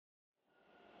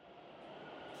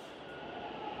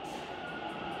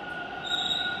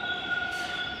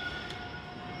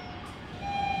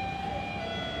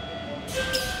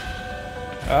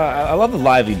I love the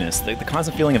liveliness, the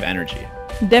constant feeling of energy.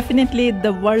 Definitely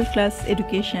the world-class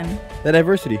education. The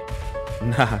diversity.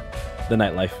 Nah, the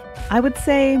nightlife. I would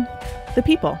say the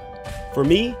people. For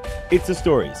me, it's the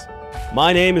stories.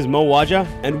 My name is Waja,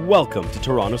 and welcome to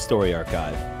Toronto Story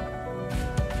Archive.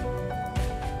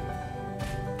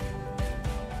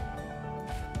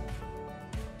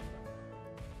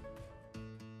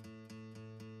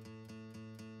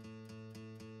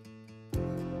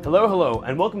 Hello,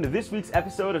 and welcome to this week's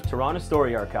episode of Toronto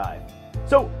Story Archive.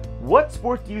 So, what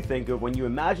sport do you think of when you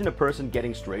imagine a person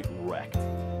getting straight wrecked?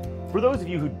 For those of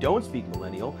you who don't speak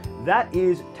millennial, that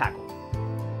is tackled.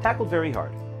 Tackled very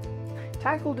hard.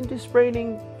 Tackled into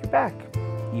spraining your back,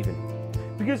 even.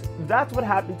 Because that's what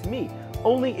happened to me.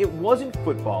 Only it wasn't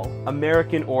football,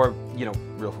 American or,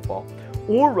 real football,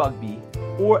 or rugby,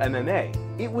 or MMA.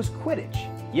 It was Quidditch.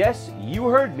 Yes, you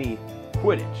heard me,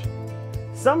 Quidditch.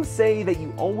 Some say that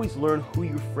you always learn who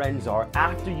your friends are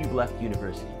after you've left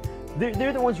university.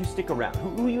 They're the ones who stick around,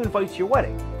 who you invite to your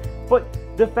wedding. But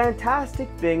the fantastic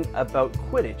thing about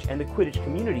Quidditch and the Quidditch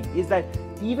community is that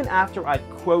even after I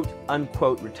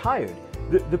quote-unquote retired,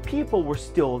 the people were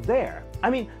still there. I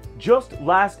mean, just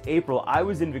last April, I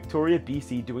was in Victoria,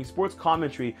 BC doing sports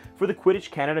commentary for the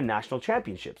Quidditch Canada National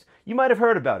Championships. You might have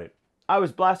heard about it. I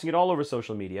was blasting it all over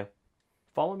social media.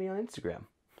 Follow me on Instagram.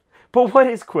 But what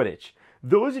is Quidditch?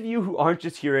 Those of you who aren't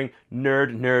just hearing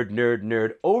nerd, nerd, nerd,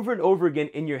 nerd over and over again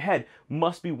in your head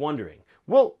must be wondering.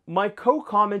 Well, my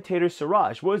co-commentator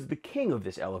Siraj was the king of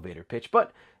this elevator pitch,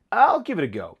 but I'll give it a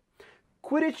go.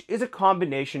 Quidditch is a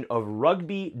combination of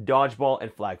rugby, dodgeball,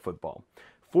 and flag football.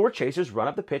 4 chasers run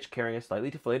up the pitch carrying a slightly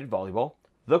deflated volleyball,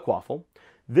 the quaffle.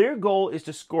 Their goal is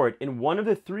to score it in one of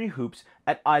the 3 hoops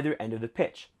at either end of the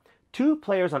pitch. 2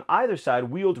 players on either side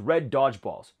wield red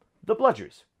dodgeballs, the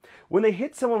bludgers. When they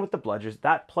hit someone with the bludgers,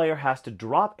 that player has to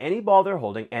drop any ball they're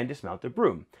holding and dismount their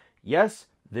broom. Yes,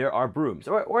 there are brooms,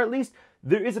 or at least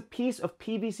there is a piece of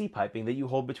PVC piping that you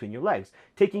hold between your legs,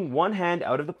 taking one hand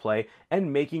out of the play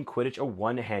and making Quidditch a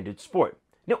one-handed sport.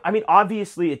 No, I mean,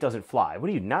 obviously it doesn't fly. What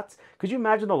are you, nuts? Could you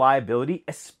imagine the liability,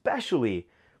 especially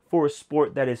for a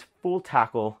sport that is full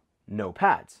tackle, no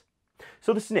pads?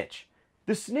 So the snitch.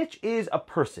 The snitch is a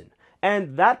person,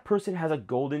 and that person has a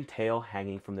golden tail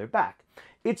hanging from their back.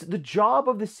 It's the job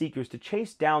of the seekers to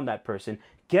chase down that person,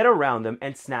 get around them,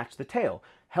 and snatch the tail,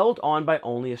 held on by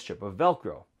only a strip of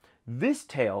Velcro. This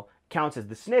tail counts as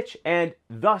the snitch and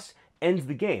thus ends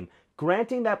the game,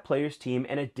 granting that player's team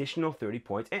an additional 30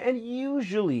 points and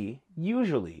usually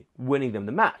winning them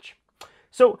the match.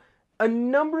 So a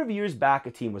number of years back,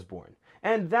 a team was born,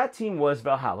 and that team was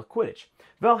Valhalla Quidditch.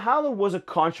 Valhalla was a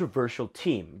controversial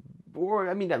team, or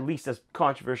at least as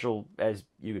controversial as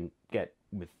you can get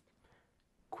with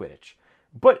Quidditch.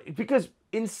 But because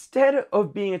instead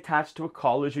of being attached to a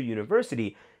college or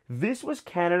university, this was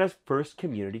Canada's first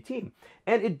community team,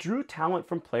 and it drew talent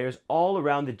from players all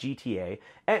around the GTA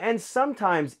and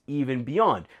sometimes even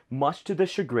beyond, much to the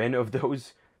chagrin of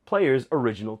those players'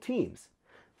 original teams.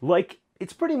 Like,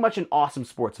 it's pretty much an awesome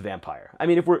sports vampire.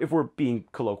 If we're being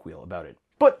colloquial about it.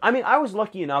 But I was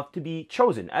lucky enough to be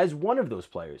chosen as one of those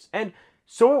players, and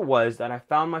so it was that I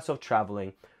found myself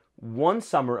traveling one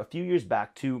summer a few years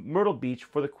back to Myrtle Beach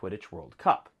for the Quidditch World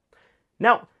Cup.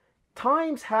 Now,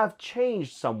 times have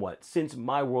changed somewhat since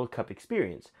my World Cup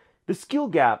experience. The skill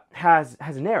gap has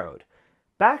narrowed.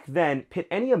 Back then, pit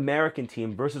any American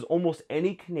team versus almost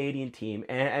any Canadian team,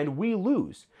 and we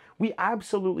lose. We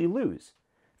absolutely lose.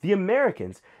 The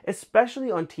Americans, especially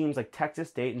on teams like Texas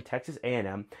State and Texas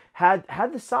A&M, had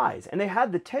the size and they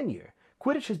had the tenure.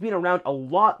 Quidditch has been around a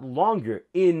lot longer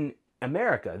in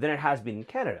America than it has been in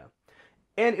Canada.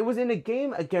 And it was in a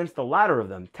game against the latter of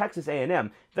them, Texas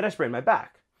A&M, that I sprained my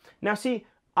back. Now see,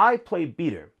 I play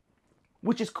beater,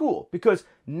 which is cool because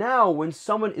now when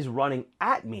someone is running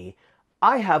at me,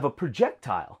 I have a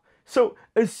projectile. So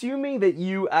assuming that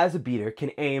you as a beater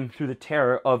can aim through the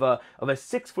terror of a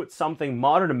 6-foot-something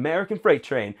modern American freight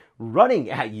train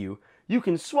running at you, you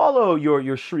can swallow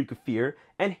your shriek of fear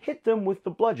and hit them with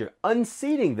the bludger,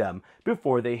 unseating them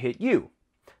before they hit you.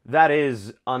 That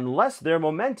is, unless their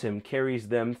momentum carries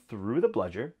them through the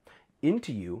bludger,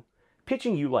 into you,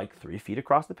 pitching you like 3 feet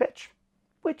across the pitch,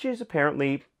 which is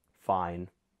apparently fine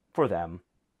for them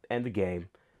and the game,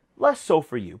 less so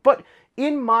for you. But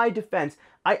in my defense,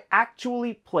 I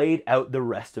actually played out the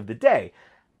rest of the day.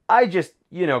 I just,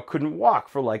 couldn't walk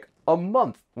for like a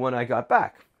month when I got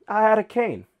back. I had a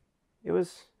cane. It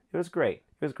was great.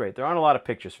 It was great. There aren't a lot of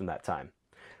pictures from that time.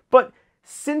 But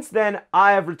since then,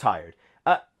 I have retired.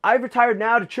 I've retired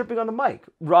now to tripping on the mic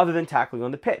rather than tackling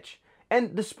on the pitch.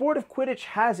 And the sport of Quidditch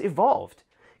has evolved.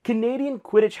 Canadian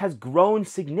Quidditch has grown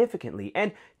significantly,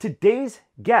 and today's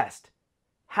guest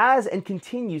has and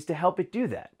continues to help it do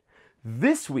that.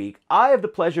 This week, I have the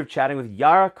pleasure of chatting with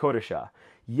Yara Kodershah.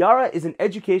 Yara is an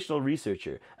educational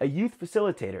researcher, a youth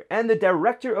facilitator, and the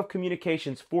Director of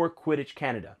Communications for Quidditch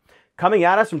Canada. Coming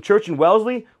at us from Church and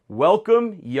Wellesley,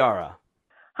 welcome, Yara.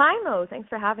 Hi, Mo. Thanks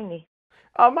for having me.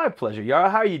 My pleasure, Yara.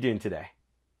 How are you doing today?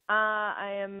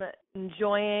 I am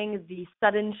enjoying the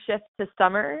sudden shift to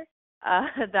summer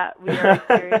that we are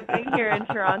experiencing here in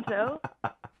Toronto.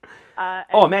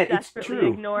 Oh, man, it's desperately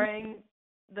true. Ignoring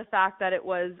the fact that it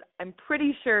was, I'm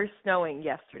pretty sure, snowing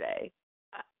yesterday.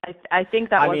 I think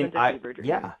that wasn't a fever dream.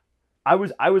 Yeah. I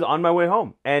was on my way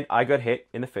home, and I got hit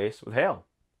in the face with hail.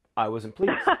 I wasn't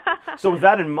pleased. So with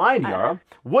that in mind, Yara,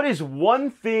 what is one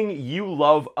thing you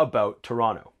love about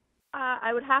Toronto?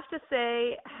 I would have to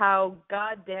say how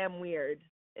goddamn weird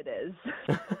it is.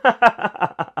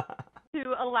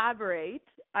 To elaborate,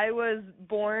 I was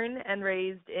born and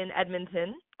raised in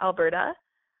Edmonton, Alberta,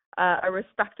 a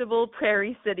respectable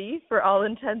prairie city for all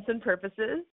intents and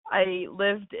purposes. I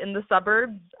lived in the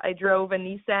suburbs. I drove a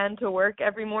Nissan to work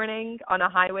every morning on a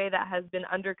highway that has been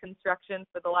under construction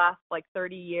for the last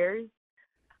 30 years.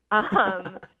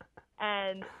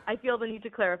 And I feel the need to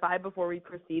clarify before we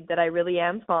proceed that I really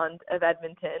am fond of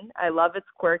Edmonton. I love its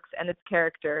quirks and its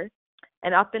character.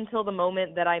 And up until the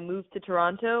moment that I moved to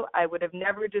Toronto, I would have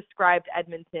never described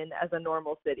Edmonton as a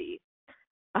normal city.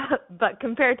 But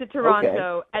compared to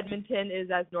Toronto, Edmonton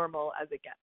is as normal as it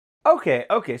gets. Okay.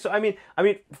 So I mean,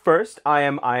 first, I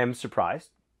am surprised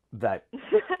that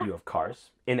you have cars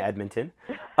in Edmonton.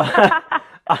 I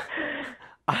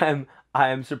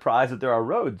am surprised that there are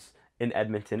roads in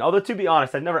Edmonton. Although, to be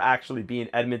honest, I've never actually been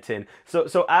in Edmonton.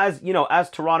 So as you know,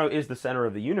 as Toronto is the center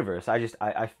of the universe,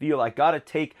 I feel I gotta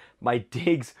take my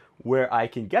digs where I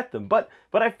can get them. But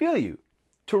I feel you.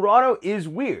 Toronto is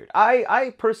weird.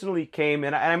 I personally came,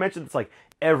 and I mentioned it's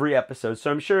every episode, so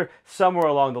I'm sure somewhere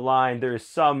along the line there is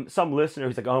some listener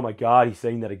who's like, oh my god, he's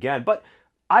saying that again. But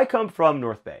I come from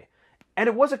North Bay, and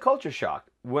it was a culture shock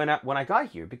when I got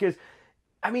here, because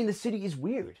the city is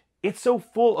weird. It's so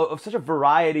full of such a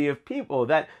variety of people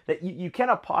that you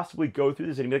cannot possibly go through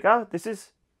the city and be like, oh, this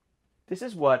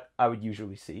is what I would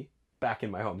usually see back in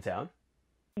my hometown.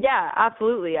 Yeah,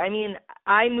 absolutely.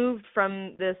 I moved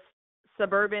from this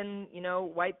suburban,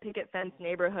 white picket fence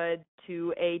neighborhood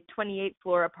to a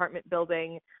 28-floor apartment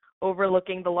building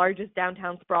overlooking the largest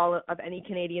downtown sprawl of any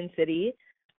Canadian city.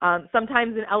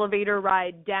 Sometimes an elevator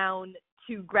ride down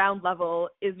to ground level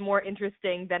is more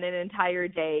interesting than an entire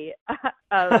day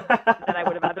that I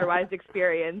would have otherwise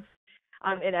experienced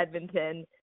in Edmonton.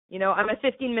 I'm a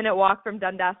 15-minute walk from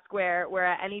Dundas Square, where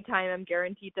at any time I'm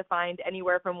guaranteed to find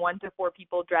anywhere from 1 to 4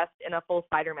 people dressed in a full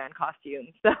Spider-Man costume.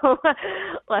 So,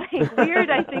 weird,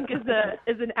 I think, is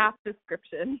an apt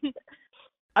description.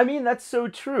 That's so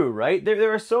true, right?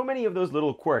 There are so many of those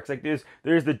little quirks. There's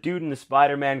the dude in the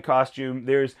Spider-Man costume.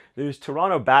 There's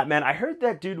Toronto Batman. I heard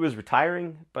that dude was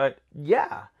retiring, but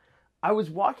yeah. I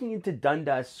was walking into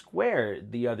Dundas Square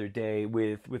the other day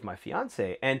with my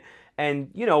fiance, and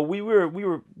we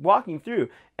were walking through,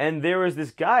 and there was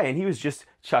this guy, and he was just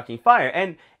chucking fire,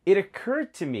 and it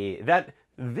occurred to me that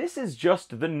this is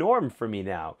just the norm for me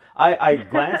now. I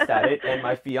glanced at it, and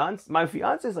my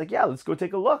fiance is like, yeah, let's go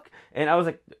take a look, and I was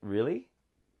like, really?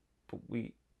 But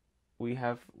we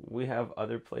have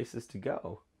other places to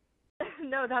go.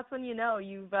 No, that's when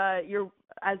you're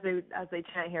as they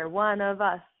chant here, one of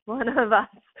us.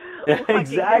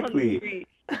 Exactly.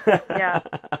 Yeah.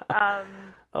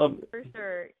 For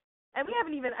sure. And we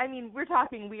haven't even, we're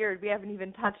talking weird. We haven't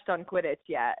even touched on Quidditch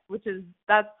yet, if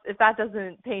that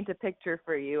doesn't paint a picture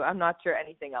for you, I'm not sure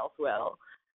anything else will.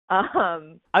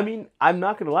 I'm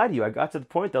not going to lie to you. I got to the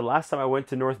point that last time I went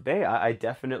to North Bay, I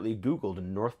definitely Googled a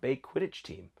North Bay Quidditch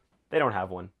team. They don't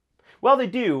have one. Well, they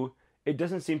do. It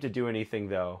doesn't seem to do anything,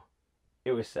 though.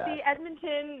 It was sad. See,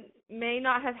 Edmonton may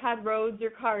not have had roads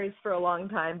or cars for a long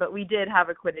time, but we did have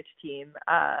a Quidditch team,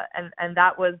 and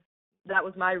that was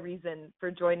my reason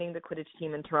for joining the Quidditch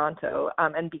team in Toronto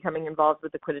and becoming involved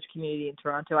with the Quidditch community in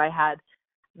Toronto. I had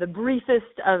the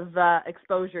briefest of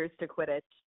exposures to Quidditch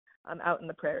out in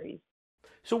the prairies.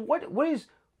 So what is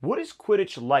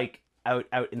Quidditch like out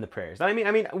in the prairies?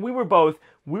 We were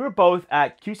both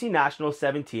at QC National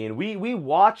 17. We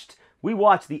watched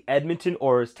the Edmonton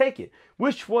Oilers take it,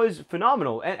 which was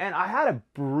phenomenal. And I had a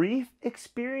brief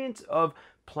experience of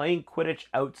playing Quidditch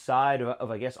outside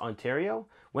of I guess Ontario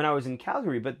when I was in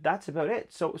Calgary, but that's about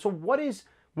it. So what is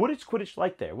Quidditch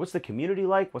like there? What's the community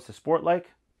like? What's the sport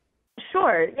like?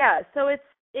 Sure. Yeah. So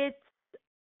it's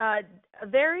A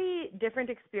very different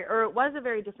experience, or it was a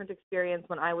very different experience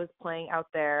when I was playing out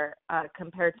there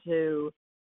compared to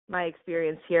my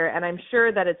experience here. And I'm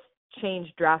sure that it's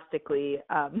changed drastically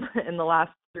in the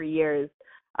last 3 years.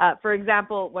 For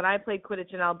example, when I played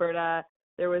Quidditch in Alberta,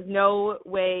 there was no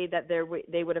way that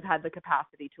they would have had the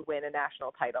capacity to win a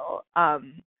national title.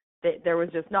 There was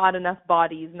just not enough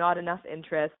bodies, not enough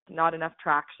interest, not enough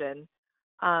traction.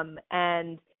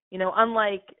 And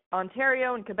unlike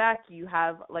Ontario and Quebec, you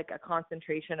have like a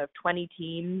concentration of 20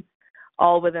 teams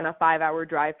all within a 5-hour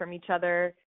drive from each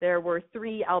other. There were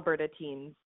 3 Alberta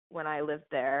teams when I lived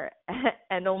there,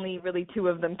 and only really 2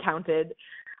 of them counted.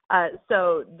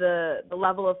 So the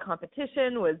level of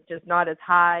competition was just not as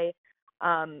high,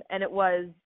 and it was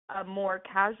a more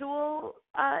casual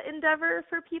endeavor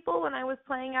for people when I was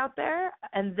playing out there.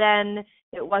 And then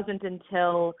it wasn't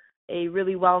until a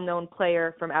really well-known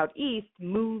player from out east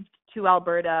moved to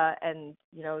Alberta and,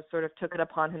 sort of took it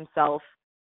upon himself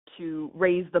to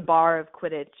raise the bar of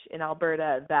Quidditch in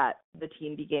Alberta that the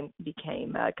team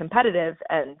became competitive.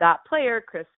 And that player,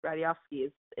 Chris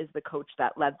Radievsky, is the coach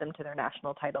that led them to their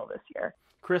national title this year.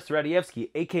 Chris Radievsky,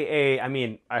 a.k.a.,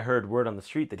 I heard word on the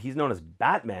street that he's known as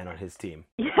Batman on his team.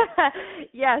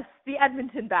 Yes, the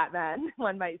Edmonton Batman,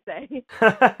 one might say.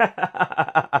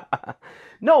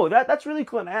 No, that's really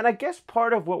cool. And I guess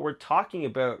part of what we're talking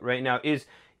about right now is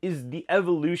the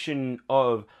evolution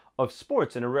of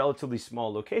sports in a relatively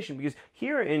small location, because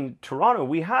here in Toronto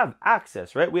we have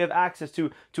access, right? We have access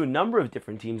to a number of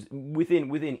different teams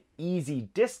within easy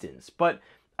distance. But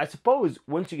I suppose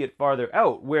once you get farther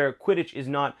out, where Quidditch is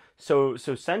not so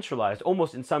centralized,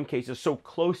 almost in some cases so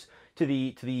close to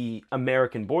the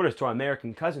American borders, to our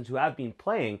American cousins who have been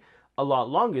playing a lot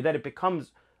longer, that it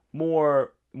becomes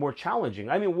more challenging.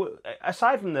 I mean,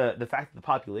 aside from the fact that the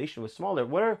population was smaller,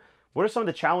 what are some of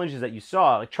the challenges that you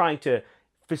saw, like trying to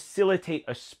facilitate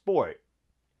a sport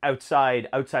outside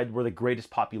where the greatest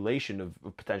population of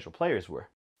potential players were?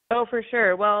 Oh, for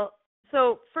sure. Well,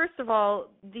 so first of all,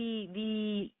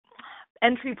 the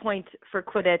entry point for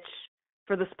Quidditch,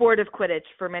 for the sport of Quidditch,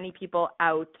 for many people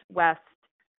out west,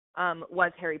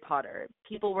 was Harry Potter.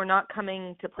 People were not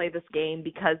coming to play this game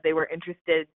because they were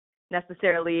interested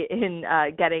necessarily in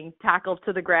getting tackled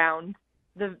to the ground,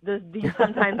 the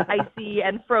sometimes icy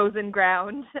and frozen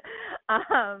ground.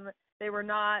 They were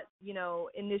not,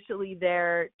 initially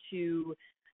there to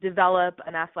develop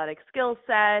an athletic skill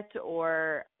set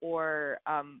or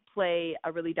play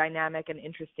a really dynamic and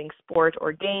interesting sport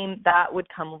or game. That would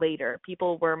come later.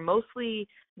 People were mostly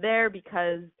there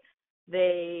because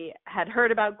they had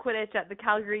heard about Quidditch at the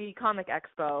Calgary Comic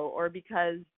Expo, or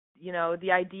because,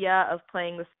 the idea of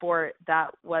playing the sport that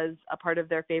was a part of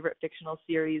their favorite fictional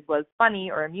series was funny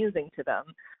or amusing to them.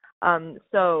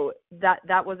 So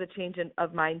that was a change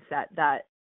of mindset that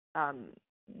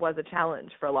was a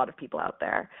challenge for a lot of people out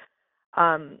there.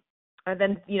 And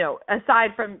then,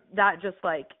 aside from that, just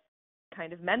like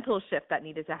kind of mental shift that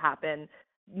needed to happen,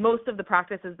 most of the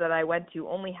practices that I went to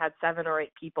only had 7 or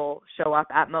 8 people show up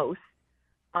at most.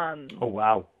 Oh,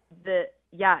 wow.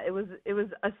 It was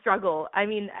a struggle. I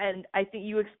mean, and I think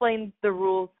you explained the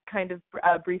rules kind of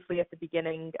briefly at the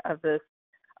beginning of this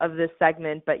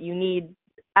segment, but you need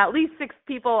at least 6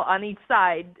 people on each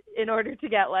side in order to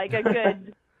get like a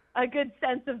good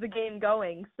sense of the game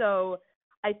going. So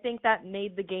I think that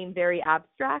made the game very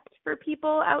abstract for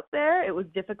people out there. It was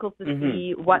difficult to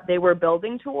see what they were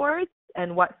building towards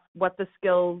and what the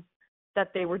skills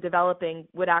that they were developing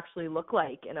would actually look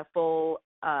like in the full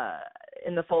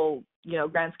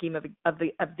grand scheme of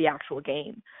the actual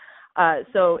game.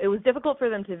 So it was difficult for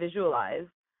them to visualize.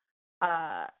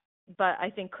 But I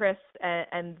think Chris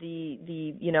and the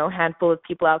handful of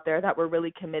people out there that were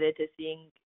really committed to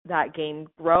seeing that game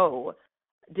grow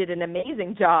did an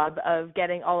amazing job of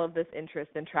getting all of this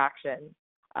interest and traction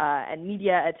and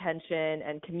media attention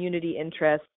and community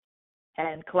interest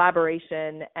and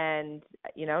collaboration. And,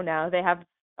 now they have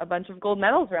a bunch of gold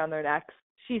medals around their necks.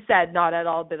 She said, not at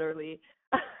all bitterly.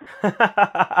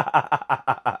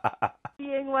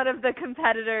 Being one of the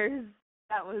competitors,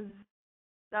 I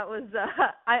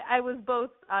was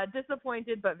both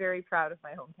disappointed but very proud of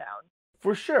my hometown.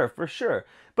 For sure.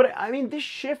 But I mean, this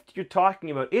shift you're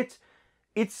talking about, it's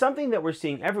something that we're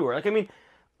seeing everywhere. Like, I mean,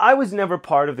 I was never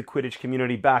part of the Quidditch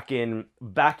community back in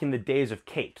the days of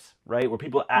capes, right? Where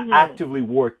people actively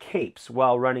wore capes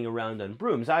while running around on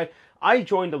brooms. I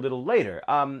joined a little later.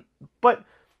 But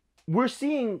we're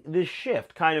seeing this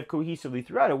shift kind of cohesively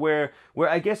throughout it, where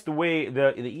I guess the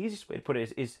easiest way to put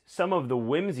it is some of the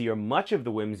whimsy, or much of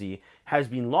the whimsy, has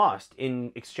been lost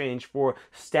in exchange for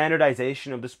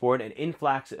standardization of the sport and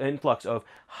influx of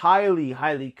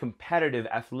highly competitive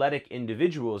athletic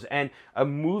individuals, and a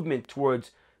movement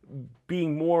towards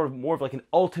being more of like an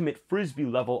ultimate frisbee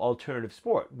level alternative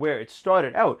sport, where it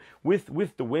started out with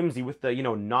the whimsy, with the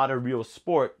not a real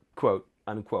sport, quote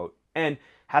unquote, and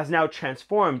has now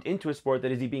transformed into a sport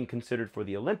that is being considered for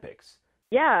the Olympics.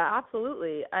 Yeah,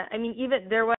 absolutely. I mean, even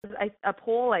there was a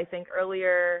poll, I think,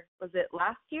 earlier, was it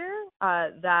last year,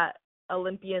 that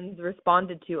Olympic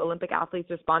athletes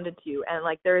responded to. And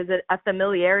like there is a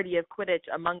familiarity of Quidditch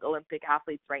among Olympic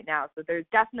athletes right now. So there's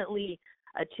definitely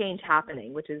a change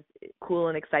happening, which is cool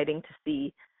and exciting to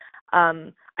see.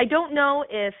 I don't know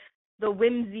if the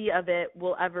whimsy of it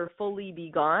will ever fully be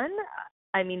gone.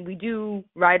 I mean, we do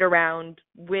ride around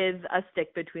with a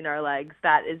stick between our legs.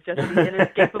 That is just the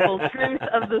inescapable truth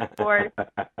of the sport.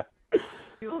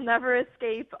 We will never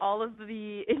escape all of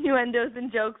the innuendos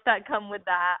and jokes that come with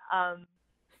that.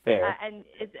 Fair. And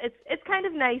it's kind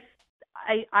of nice.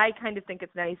 I kind of think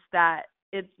it's nice that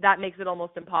that makes it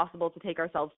almost impossible to take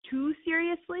ourselves too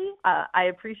seriously. I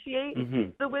appreciate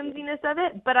the whimsiness of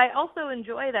it, but I also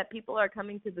enjoy that people are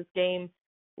coming to this game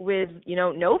with,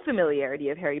 no familiarity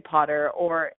of Harry Potter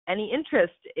or any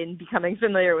interest in becoming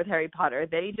familiar with Harry Potter.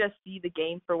 They just see the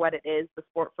game for what it is, the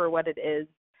sport for what it is,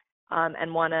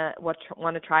 and want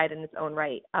to try it in its own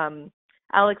right.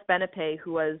 Alex Benepe,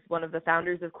 who was one of the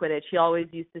founders of Quidditch, he always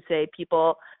used to say,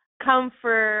 people come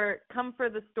for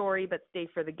the story, but stay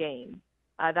for the game.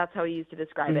 That's how he used to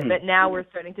describe it. But now we're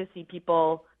starting to see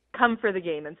people come for the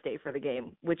game and stay for the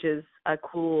game, which is a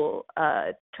cool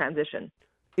transition.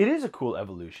 It is a cool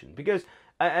evolution, because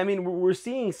I mean, we're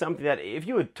seeing something that if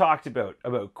you had talked about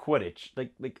Quidditch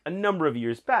like a number of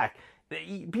years back,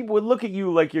 people would look at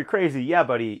you like you're crazy. Yeah,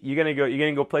 buddy, you're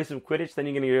gonna go play some Quidditch, then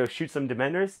you're gonna go shoot some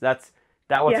Dementors.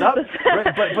 That what's up?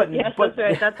 Right? But yes, but, that's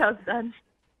right. That's how it's done.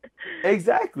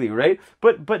 Exactly, right?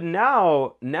 But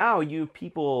now you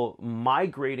people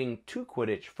migrating to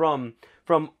Quidditch from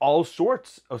all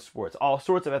sorts of sports, all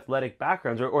sorts of athletic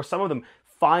backgrounds, or some of them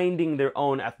finding their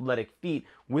own athletic feat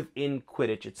within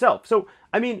Quidditch itself. So,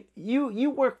 I mean, you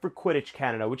work for Quidditch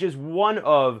Canada, which is one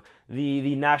of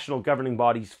the national governing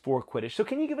bodies for Quidditch. So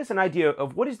can you give us an idea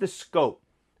of what is the scope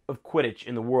of Quidditch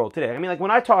in the world today? I mean, like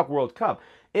when I talk World Cup,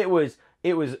 it was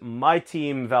my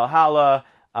team, Valhalla,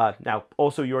 now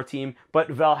also your team, but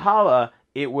Valhalla,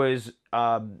 it was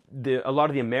a lot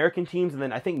of the American teams, and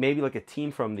then I think maybe like a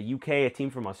team from the UK, a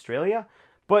team from Australia.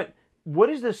 But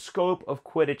what is the scope of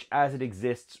Quidditch as it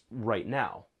exists right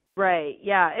now? Right.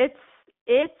 Yeah,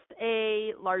 it's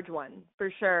a large one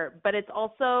for sure, but it's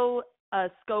also a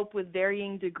scope with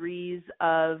varying degrees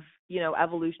of,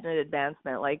 evolution and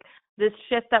advancement. Like this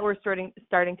shift that we're starting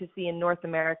to see in North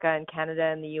America and Canada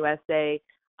and the USA,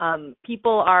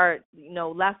 people are,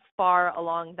 less far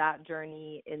along that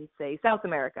journey in, say, South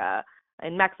America,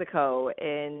 in Mexico,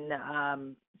 in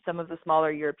some of the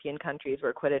smaller European countries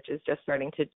where Quidditch is just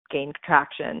starting to gain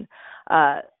traction,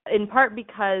 in part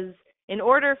because in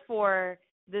order for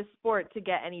this sport to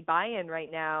get any buy-in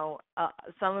right now,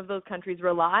 some of those countries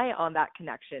rely on that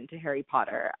connection to Harry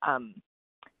Potter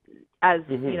as,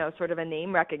 sort of a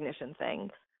name recognition thing.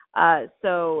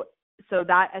 So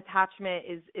that attachment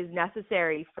is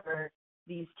necessary for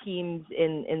these teams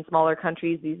in smaller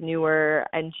countries, these newer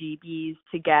NGBs,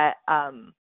 to get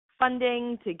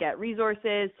funding, to get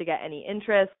resources, to get any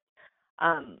interest.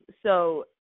 So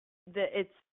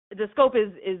the scope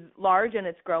is large and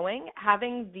it's growing.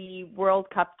 Having the World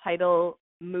Cup title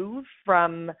move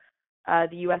from the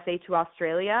USA to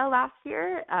Australia last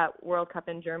year at World Cup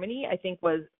in Germany, I think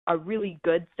was a really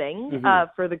good thing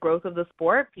for the growth of the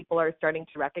sport. People are starting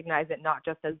to recognize it not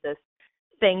just as this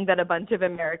thing that a bunch of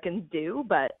Americans do,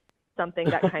 but something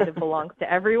that kind of belongs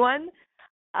to everyone.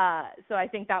 So I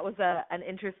think that was an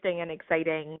interesting and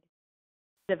exciting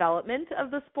development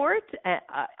of the sport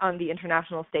on the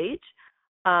international stage.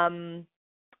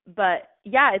 But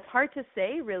yeah, it's hard to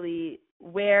say really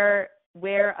where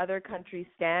other countries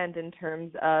stand in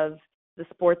terms of the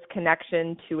sport's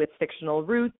connection to its fictional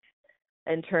roots,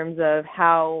 in terms of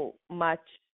how much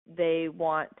they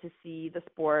want to see the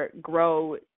sport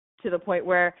grow to the point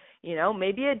where,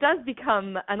 maybe it does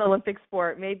become an Olympic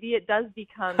sport. Maybe it does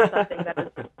become something that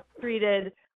is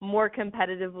treated more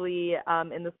competitively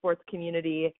in the sports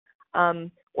community.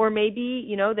 Or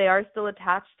maybe, they are still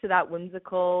attached to that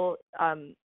whimsical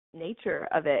nature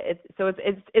of it.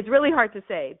 It's really hard to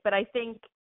say. But I think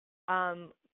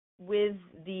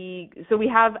so we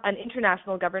have an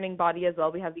international governing body as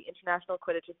well. We have the International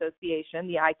Quidditch Association,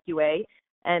 the IQA,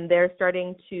 and they're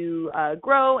starting to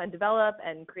grow and develop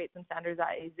and create some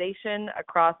standardization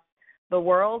across the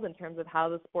world in terms of how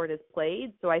the sport is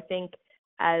played. So I think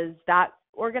as that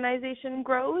organization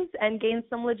grows and gains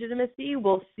some legitimacy,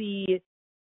 we'll see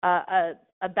we'll have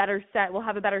a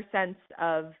better sense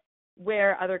of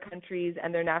where other countries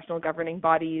and their national governing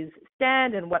bodies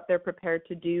stand and what they're prepared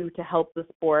to do to help the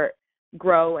sport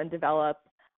grow and develop.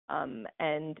 And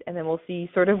then we'll see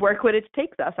sort of where Quidditch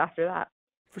takes us after that.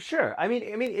 For sure. I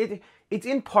mean, it's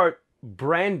in part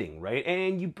branding, right?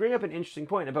 And you bring up an interesting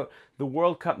point about the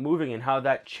World Cup moving and how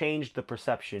that changed the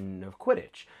perception of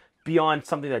Quidditch beyond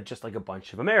something that just like a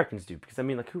bunch of Americans do. Because I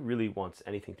mean, like, who really wants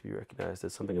anything to be recognized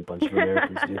as something a bunch of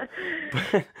Americans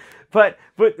do? But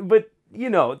you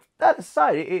know, that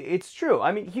aside, it's true.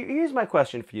 I mean, here's my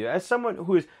question for you, as someone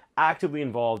who is actively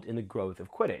involved in the growth of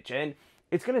Quidditch, and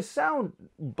it's going to sound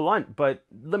blunt, but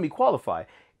let me qualify.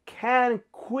 Can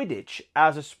Quidditch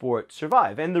as a sport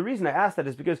survive? And the reason I ask that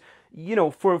is because, you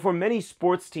know, for many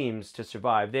sports teams to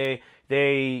survive, they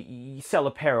sell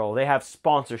apparel, they have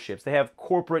sponsorships, they have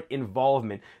corporate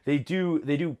involvement, they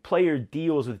do player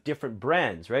deals with different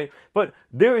brands, right? But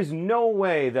there is no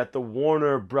way that the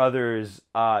Warner Brothers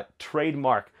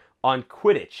trademark on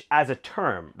Quidditch as a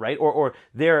term, right? Or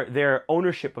their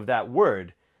ownership of that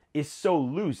word is so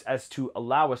loose as to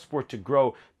allow a sport to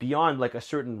grow beyond like a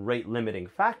certain rate limiting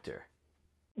factor.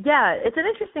 Yeah, it's an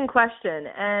interesting question.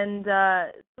 And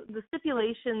the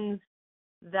stipulations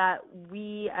that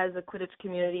we as a Quidditch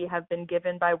community have been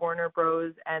given by Warner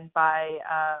Bros. And by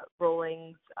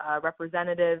Rowling's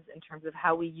representatives in terms of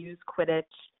how we use Quidditch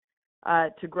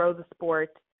to grow the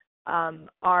sport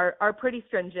are pretty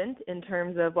stringent in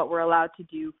terms of what we're allowed to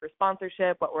do for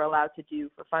sponsorship, what we're allowed to do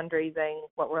for fundraising,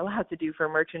 what we're allowed to do for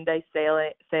merchandise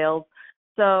sales.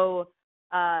 So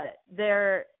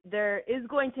there is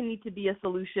going to need to be a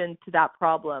solution to that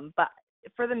problem. But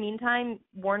for the meantime,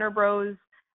 Warner Bros.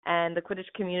 And the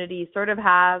Quidditch community sort of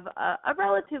have a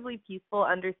relatively peaceful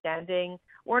understanding.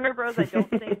 Warner Bros. I don't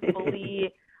think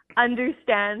fully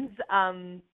understands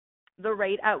the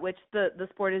rate at which the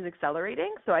sport is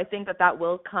accelerating. So I think that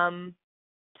will come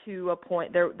to a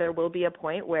point, there will be a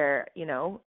point where, you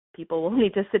know, people will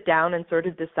need to sit down and sort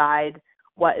of decide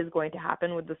what is going to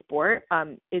happen with the sport.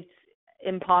 It's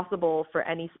impossible for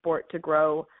any sport to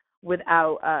grow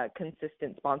without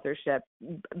consistent sponsorship,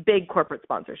 big corporate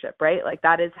sponsorship, right? Like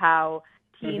that is how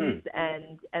teams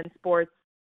and sports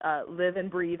live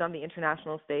and breathe on the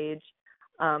international stage.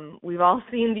 We've all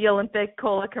seen the Olympic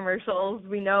cola commercials.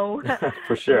 We know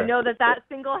for sure. We know that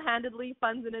single-handedly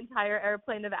funds an entire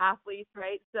airplane of athletes,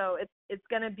 right? So it's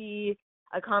going to be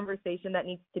a conversation that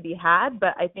needs to be had.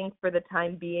 But I think for the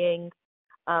time being,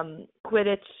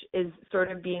 Quidditch is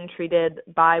sort of being treated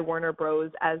by Warner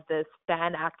Bros. As this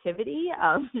fan activity.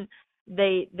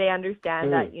 They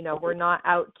understand that, you know, we're not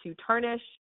out to tarnish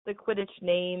the Quidditch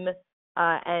name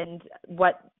and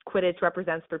what Quidditch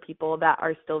represents for people that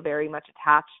are still very much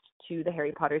attached to the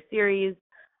Harry Potter series.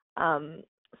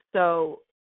 So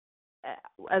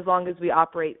as long as we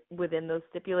operate within those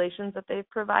stipulations that they've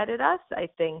provided us, I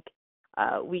think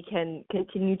we can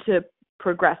continue to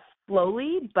progress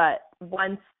slowly, but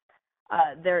once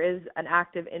there is an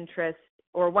active interest,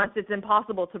 or once it's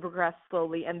impossible to progress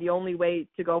slowly and the only way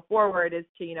to go forward is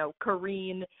to, you know,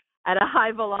 careen at a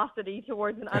high velocity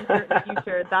towards an uncertain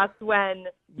future, that's when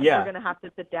we're going to have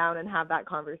to sit down and have that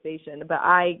conversation. But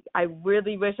I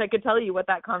really wish I could tell you what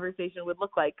that conversation would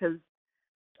look like, because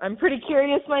I'm pretty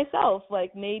curious myself.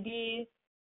 Like maybe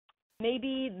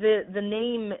the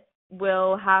name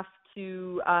will have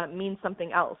to mean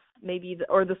something else. Maybe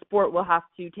the sport will have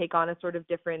to take on a sort of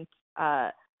different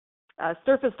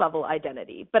surface level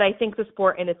identity. But I think the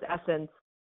sport in its essence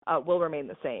will remain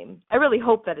the same. I really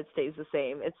hope that it stays the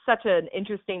same. It's such an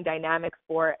interesting, dynamic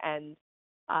sport, and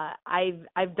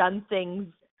I've done things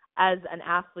as an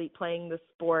athlete playing the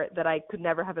sport that I could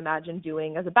never have imagined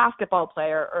doing as a basketball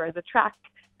player or as a track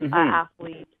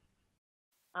athlete.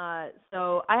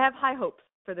 So I have high hopes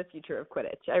for the future of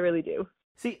Quidditch. I really do.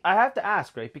 See, I have to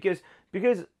ask, right? Because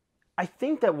I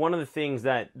think that one of the things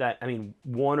that I mean,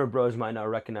 Warner Bros. Might not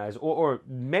recognize, or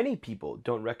many people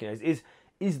don't recognize, is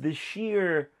the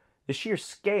sheer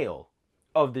scale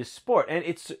of this sport. And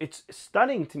it's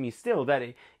stunning to me still that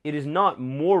it is not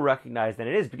more recognized than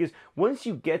it is, because once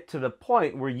you get to the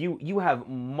point where you have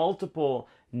multiple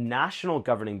national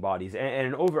governing bodies and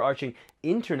an overarching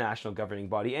international governing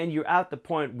body, and you're at the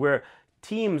point where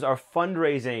teams are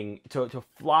fundraising to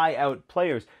fly out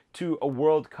players to a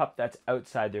World Cup that's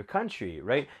outside their country,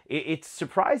 right? It's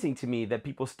surprising to me that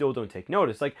people still don't take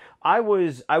notice. Like I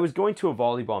was going to a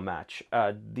volleyball match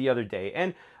the other day,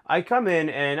 and I come in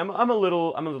and I'm a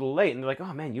little late, and they're like,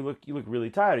 "Oh man, you look really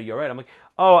tired. Are you all right?" I'm like,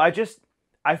 "Oh,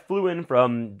 I flew in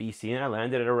from BC and I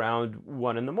landed at around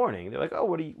 1 in the morning." They're like, "Oh,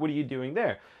 what are you doing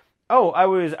there?" "Oh, I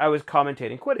was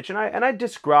commentating Quidditch," and I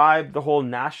described the whole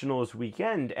Nationals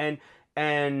weekend,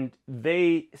 and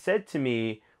they said to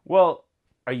me, "Well,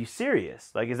 are you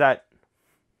serious? Like, is that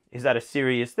a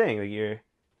serious thing? Like, you're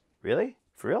really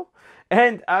for real?"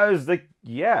 And I was like,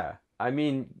 "Yeah. I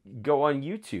mean, go on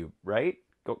YouTube, right?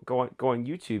 Go on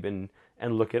YouTube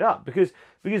and look it up because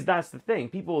that's the thing.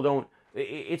 People don't.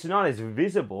 It's not as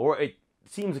visible, or it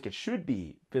seems like it should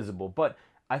be visible, but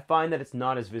I find that it's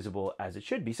not as visible as it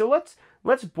should be. So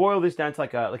let's boil this down to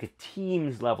like a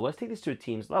teams level. Let's take this to a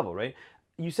teams level, right?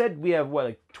 You said we have what,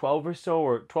 like 12 or so,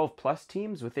 or 12 plus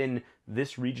teams within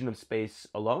this region of space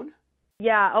alone?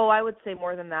 Yeah, oh, I would say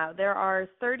more than that. There are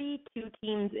 32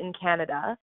 teams in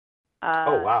Canada.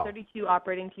 Oh wow. 32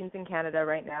 operating teams in Canada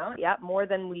right now. Yeah, more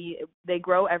than they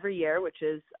grow every year, which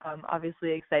is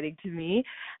obviously exciting to me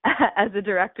as a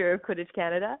director of Quidditch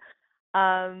Canada.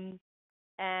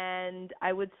 And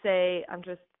I would say, I'm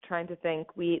just trying to think,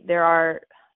 there are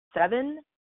 7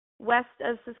 west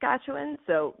of Saskatchewan,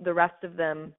 so the rest of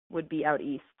them would be out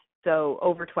east. So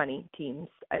over 20 teams,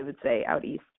 I would say, out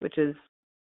east, which is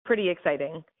pretty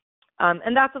exciting.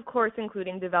 And that's, of course,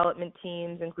 including development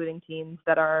teams, including teams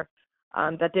that are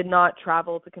that did not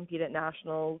travel to compete at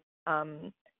nationals,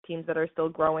 teams that are still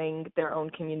growing their own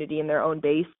community and their own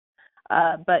base.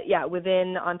 But yeah,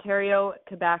 within Ontario,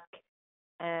 Quebec,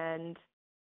 and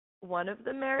one of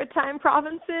the maritime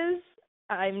provinces,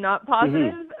 I'm not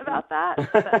positive about that.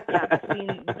 But yeah,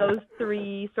 between those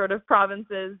 3 sort of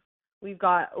provinces, we've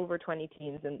got over 20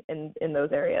 teams in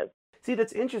those areas. See,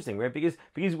 that's interesting, right? Because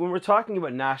when we're talking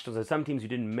about nationals and some teams who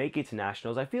didn't make it to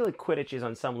nationals, I feel like Quidditch is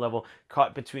on some level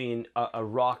caught between a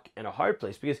rock and a hard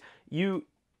place, because you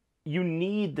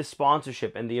need the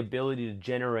sponsorship and the ability to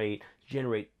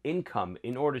generate income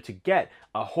in order to get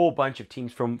a whole bunch of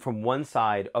teams from one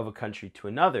side of a country to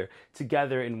another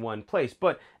together in one place.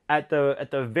 But at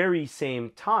the very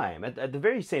same time,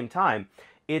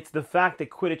 it's the fact that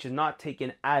Quidditch is not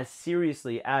taken as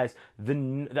seriously as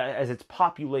its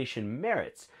population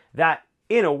merits that,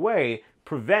 in a way,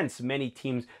 prevents many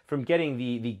teams from getting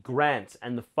the grants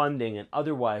and the funding and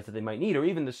otherwise that they might need, or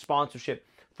even the sponsorship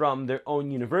from their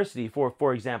own university,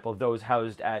 for example, those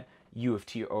housed at U of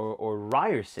T or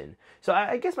Ryerson. So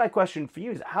I guess my question for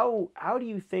you is, how do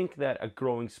you think that a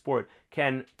growing sport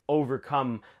can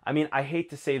overcome, I mean, I hate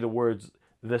to say the words,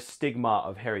 the stigma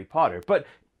of Harry Potter, but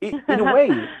in a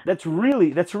way, that's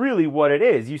really what it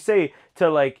is. You say to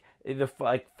like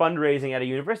fundraising at a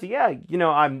university, yeah,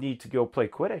 I need to go play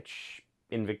Quidditch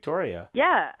in Victoria.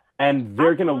 Yeah. And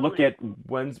they're going to look at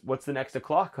what's the next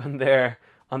o'clock on their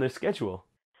schedule.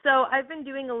 So I've been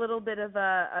doing a little bit of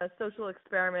a social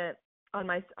experiment on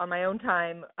my own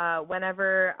time.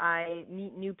 Whenever I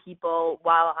meet new people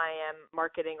while I am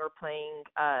marketing or playing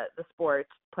the sport,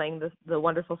 playing the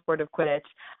wonderful sport of Quidditch,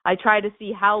 I try to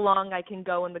see how long I can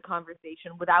go in the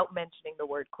conversation without mentioning the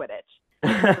word Quidditch.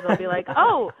 So they'll be like,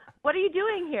 "Oh, what are you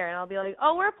doing here?" And I'll be like,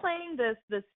 "Oh, we're playing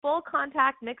this full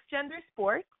contact mixed gender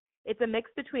sport. It's a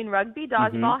mix between rugby,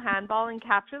 dodgeball, handball, and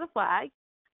capture the flag.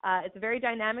 It's a very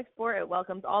dynamic sport. It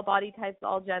welcomes all body types,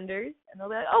 all genders." And they'll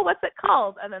be like, "Oh, what's it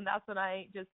called?" And then that's when I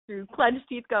just, through clenched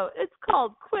teeth, go, "It's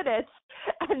called Quidditch."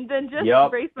 And then just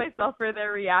brace myself for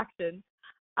their reaction.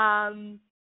 And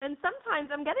sometimes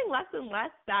I'm getting less and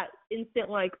less that instant,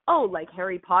 like, "Oh, like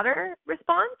Harry Potter"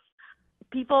 response.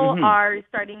 People are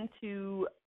starting to,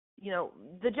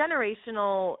 the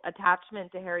generational attachment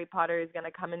to Harry Potter is going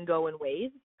to come and go in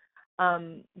waves.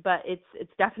 But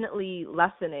it's definitely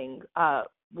lessening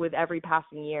with every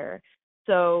passing year.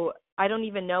 So I don't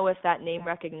even know if that name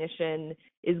recognition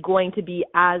is going to be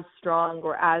as strong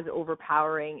or as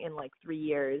overpowering in like 3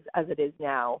 years as it is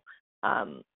now.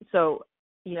 So,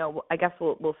 I guess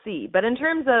we'll see. But in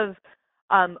terms of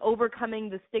overcoming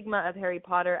the stigma of Harry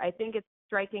Potter, I think it's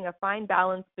striking a fine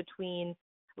balance between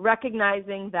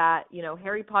recognizing that,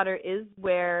 Harry Potter is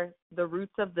where the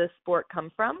roots of this sport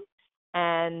come from,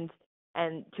 and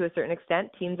to a certain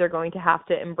extent, teams are going to have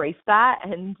to embrace that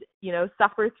and,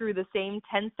 suffer through the same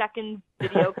 10-second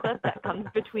video clip that comes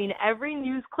between every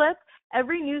news clip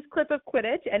of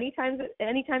Quidditch. Anytime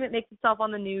it makes itself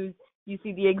on the news, you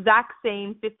see the exact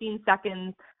same 15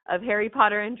 seconds of Harry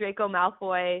Potter and Draco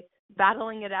Malfoy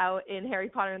battling it out in Harry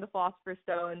Potter and the Philosopher's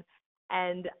Stone.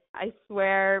 And I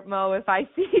swear, Mo, if I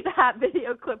see that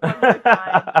video clip one more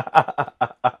time,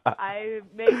 I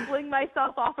may fling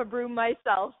myself off a broom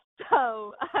myself.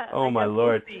 So Oh I my guess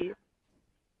Lord. we'll see.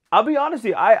 I'll be honest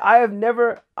with you, I've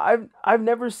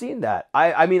never seen that.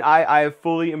 I mean I have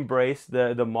fully embraced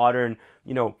the modern,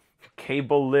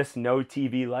 cable-less, no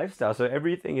TV lifestyle. So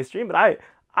everything is streamed, but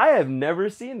I have never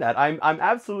seen that. I'm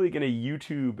absolutely gonna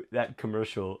YouTube that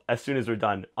commercial as soon as we're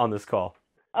done on this call.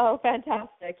 Oh,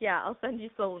 fantastic. Yeah, I'll send you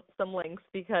some links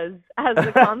because as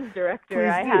the comms director,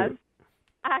 I have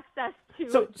access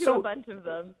to a bunch of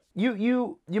them.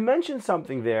 You mentioned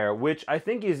something there which I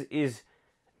think is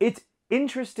it's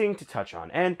interesting to touch on,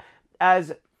 and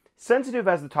as sensitive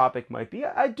as the topic might be,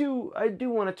 I do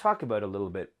want to talk about it a little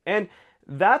bit, and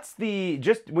that's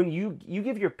just when you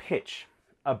give your pitch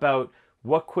about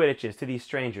what Quidditch is to these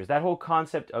strangers, that whole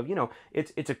concept of,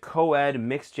 it's a co-ed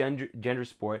mixed gender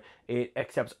sport. It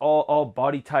accepts all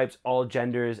body types, all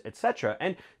genders, etc.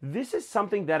 And this is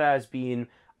something that has been,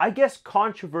 I guess,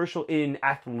 controversial in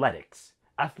athletics.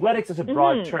 Athletics is a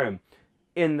broad term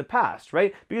in the past,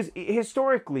 right? Because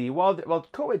historically, while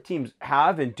co-ed teams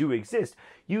have and do exist,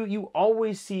 you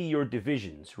always see your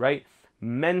divisions, right?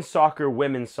 Men's soccer,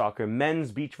 women's soccer,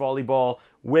 men's beach volleyball,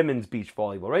 women's beach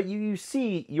volleyball, right? You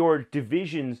see your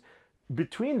divisions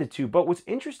between the two. But what's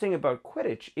interesting about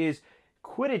Quidditch is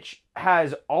Quidditch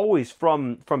has always,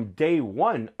 from day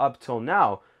one up till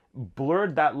now,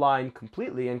 blurred that line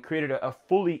completely and created a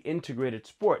fully integrated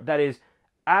sport that is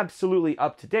absolutely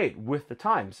up to date with the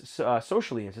times,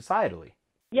 socially and societally.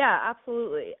 Yeah,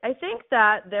 absolutely. I think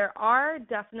that there are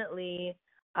definitely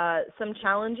some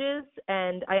challenges,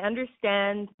 and I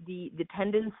understand the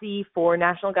tendency for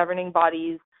national governing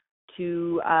bodies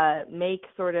to make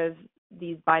sort of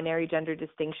these binary gender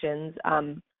distinctions,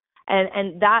 and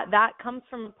that comes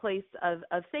from a place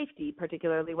of safety,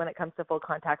 particularly when it comes to full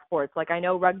contact sports. Like I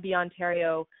know Rugby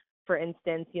Ontario, for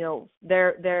instance,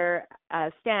 their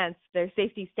stance, their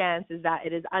safety stance is that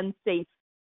it is unsafe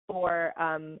for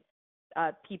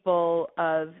people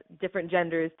of different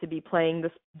genders to be playing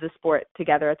the sport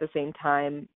together at the same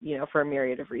time, for a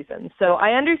myriad of reasons. So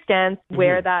I understand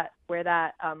where that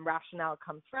rationale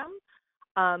comes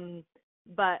from.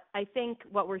 But I think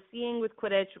what we're seeing with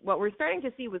Quidditch, what we're starting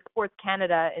to see with Sports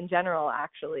Canada in general,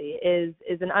 actually, is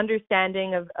an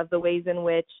understanding of the ways in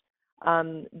which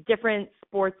different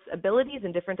sports abilities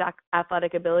and different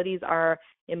athletic abilities are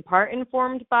in part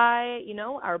informed by,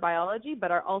 our biology,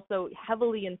 but are also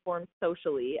heavily informed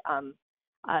socially.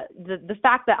 The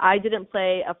fact that I didn't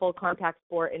play a full contact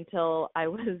sport until I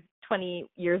was 20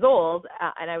 years old,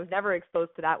 and I was never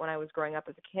exposed to that when I was growing up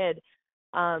as a kid,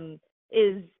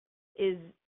 is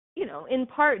in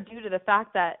part due to the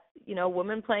fact that,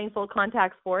 women playing full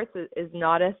contact sports is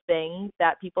not a thing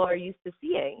that people are used to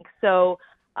seeing. So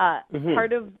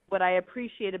part of what I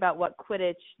appreciate about what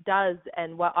Quidditch does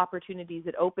and what opportunities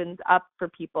it opens up for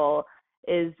people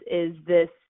is this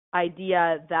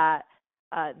idea that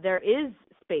there is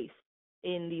space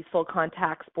in these full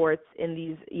contact sports, in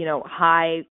these,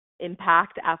 high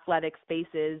impact athletic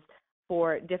spaces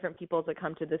for different people to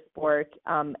come to the sport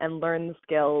and learn the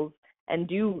skills and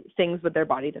do things with their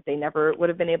body that they never would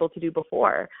have been able to do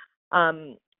before.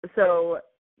 So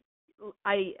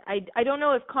I don't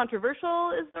know if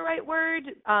controversial is the right word.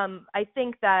 I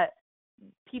think that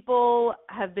people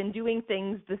have been doing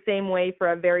things the same way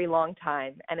for a very long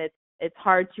time, and it's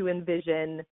hard to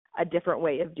envision a different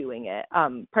way of doing it.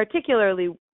 Particularly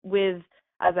with,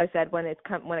 as I said, when it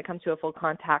comes to a full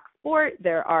contact sport,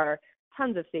 there are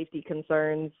tons of safety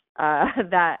concerns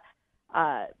that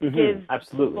give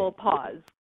people pause,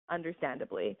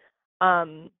 understandably.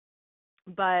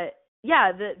 But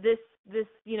yeah, this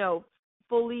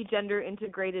fully gender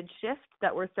integrated shift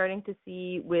that we're starting to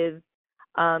see with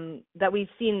that we've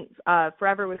seen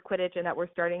forever with Quidditch, and that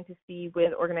we're starting to see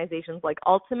with organizations like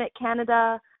Ultimate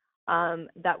Canada,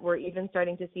 that we're even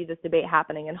starting to see this debate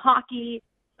happening in hockey.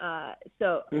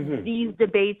 So these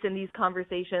debates and these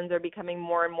conversations are becoming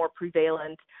more and more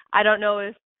prevalent. I don't know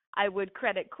if I would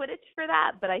credit Quidditch for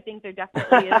that, but I think there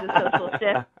definitely is a social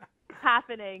shift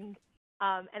happening.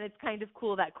 And it's kind of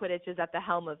cool that Quidditch is at the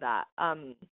helm of that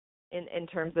in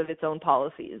terms of its own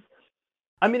policies.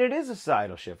 I mean, it is a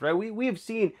societal shift, right? We have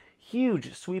seen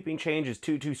huge sweeping changes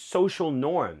to social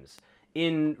norms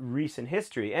in recent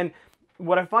history. And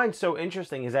what I find so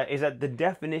interesting is that the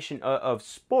definition of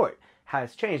sport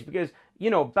has changed, because,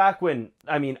 back when,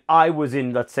 I was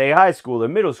in, let's say, high school or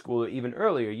middle school or even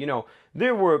earlier,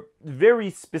 there were very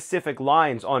specific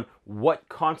lines on what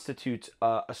constitutes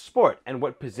a sport and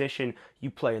what position you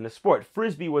play in the sport.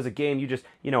 Frisbee was a game you just,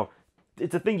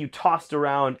 it's a thing you tossed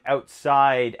around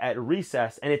outside at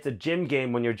recess, and it's a gym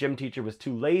game when your gym teacher was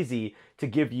too lazy to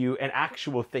give you an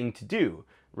actual thing to do,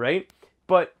 right?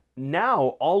 But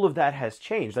now all of that has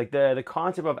changed. Like the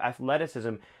concept of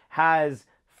athleticism has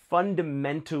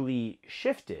fundamentally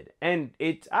shifted, and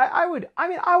I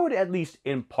would at least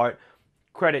in part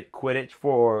credit Quidditch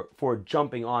for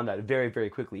jumping on that very, very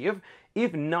quickly.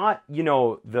 If not,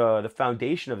 the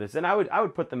foundation of this, then I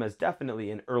would put them as definitely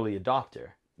an early adopter,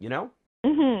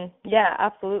 Yeah,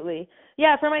 absolutely.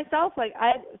 Yeah, for myself,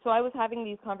 I was having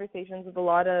these conversations with a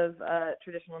lot of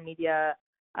traditional media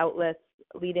outlets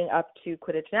leading up to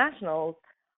Quidditch Nationals,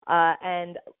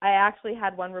 and I actually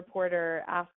had one reporter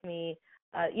ask me,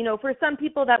 for some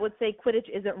people that would say Quidditch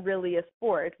isn't really a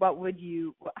sport, how would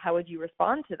you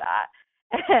respond to that?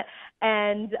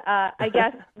 And I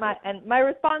guess my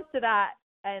response to that,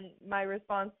 and my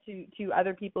response to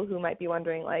other people who might be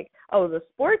wondering, the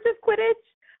sports of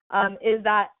Quidditch, is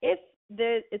that if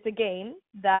it's a game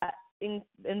that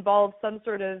involves some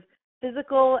sort of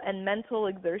physical and mental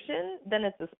exertion, then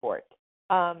it's a sport.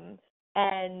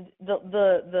 And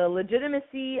the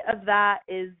legitimacy of that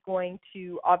is going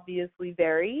to obviously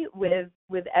vary with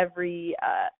every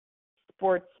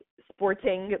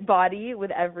sporting body,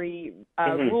 with every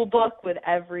rule book, with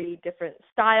every different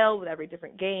style, with every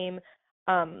different game.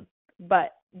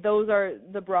 But those are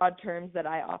the broad terms that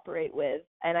I operate with.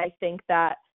 And I think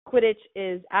that Quidditch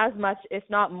is as much, if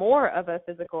not more, of a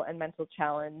physical and mental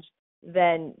challenge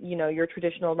than, your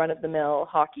traditional run-of-the-mill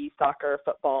hockey, soccer,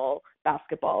 football,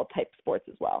 basketball type sports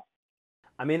as well.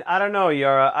 I mean, I don't know,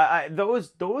 Yara.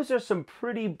 Those are some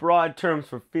pretty broad terms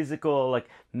for physical,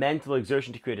 mental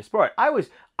exertion to create a sport. I was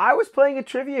playing a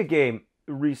trivia game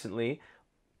recently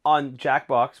on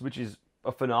Jackbox, which is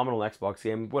a phenomenal Xbox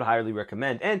game. Would highly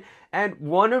recommend. And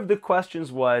one of the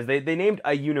questions was they named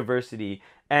a university,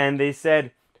 and they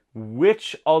said,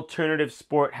 which alternative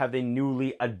sport have they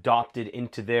newly adopted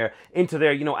into their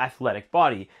athletic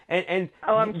body? And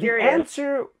I'm curious.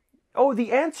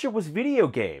 The answer was video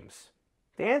games.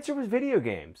 The answer was video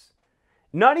games.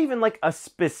 Not even a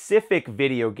specific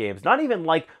video games. Not even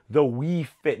the Wii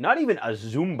Fit. Not even a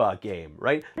Zumba game,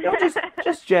 right?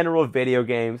 Just general video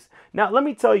games. Now, let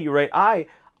me tell you, right?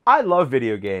 I love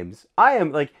video games. I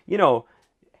am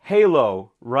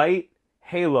Halo, right?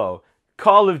 Halo.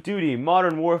 Call of Duty,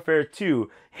 Modern Warfare 2,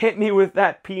 hit me with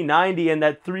that P90 and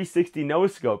that 360 no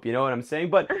scope, you know what I'm saying?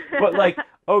 But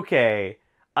okay,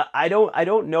 I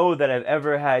don't know that I've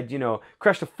ever had,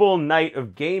 crushed a full night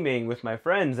of gaming with my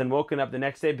friends and woken up the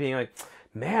next day being like,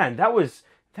 man, that was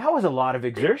a lot of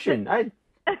exertion.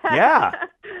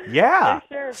 Yeah.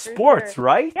 For Sports, sure.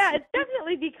 right? Yeah, it's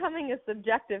definitely becoming a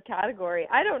subjective category.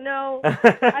 I don't know what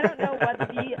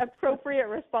the appropriate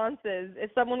response is.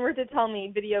 If someone were to tell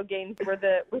me video games were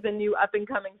the new up and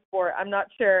coming sport, I'm not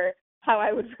sure how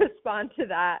I would respond to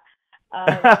that.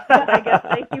 But I guess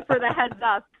thank you for the heads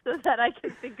up so that I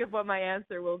can think of what my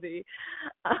answer will be.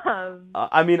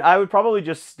 I mean, I would probably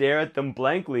just stare at them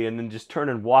blankly and then just turn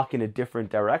and walk in a different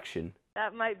direction.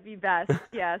 That might be best.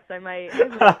 Yes, I might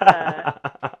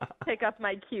pick up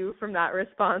my cue from that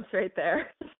response right there.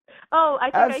 Oh,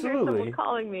 I think Absolutely. I hear someone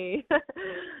calling me.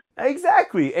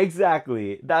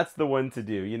 Exactly. That's the one to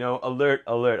do. Alert.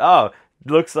 Oh,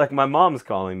 looks like my mom's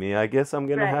calling me. I guess I'm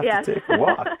gonna have to take a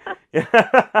walk.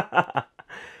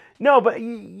 No, but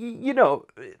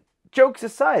jokes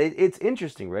aside, it's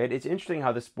interesting, right? It's interesting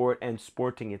how the sport and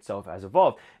sporting itself has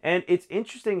evolved. And it's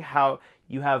interesting how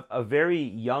you have a very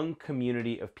young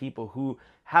community of people who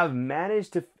have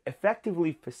managed to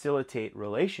effectively facilitate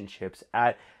relationships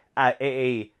at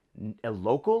a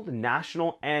local,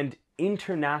 national, and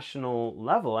international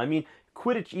level. I mean,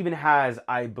 Quidditch even has,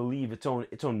 I believe, its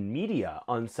own media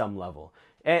on some level.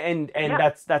 And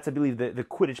that's I believe the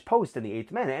Quidditch Post and the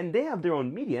Eighth Man, and they have their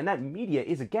own media, and that media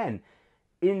is again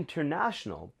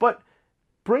international. But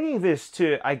bringing this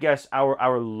to, I guess, our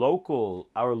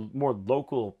more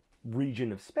local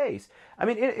region of space. I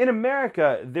mean, in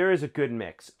America, there is a good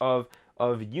mix of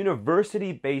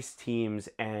university-based teams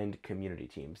and community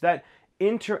teams that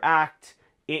interact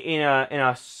in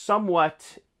a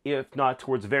somewhat, if not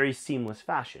towards very seamless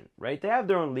fashion, right? They have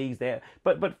their own leagues,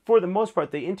 but for the most part,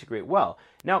 they integrate well.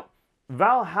 Now,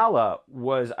 Valhalla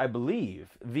was, I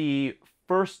believe, the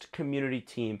first community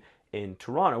team in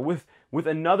Toronto, with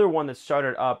another one that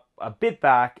started up a bit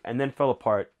back and then fell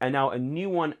apart, and now a new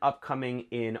one upcoming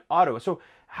in Ottawa. So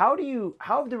how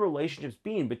have the relationships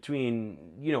been between,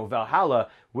 Valhalla,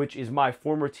 which is my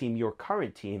former team, your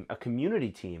current team, a community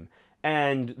team,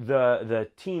 and the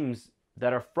teams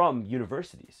that are from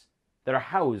universities, that are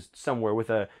housed somewhere with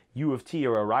a U of T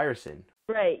or a Ryerson?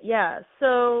 Right, yeah.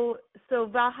 So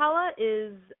Valhalla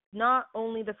is not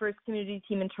only the first community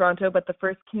team in Toronto, but the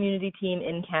first community team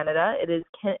in Canada. It is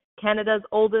Canada's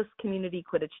oldest community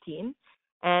Quidditch team,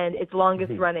 and its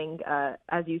longest running,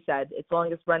 as you said, its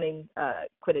longest running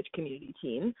Quidditch community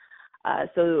team.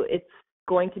 So it's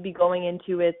going to be going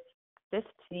into its fifth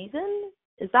season.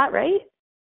 Is that right?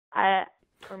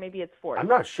 Or maybe it's fourth. I'm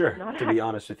not sure, to be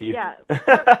honest with you. Yeah,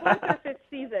 fourth or fifth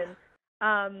season,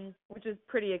 which is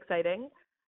pretty exciting.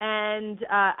 And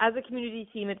as a community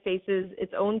team, it faces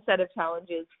its own set of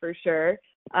challenges for sure.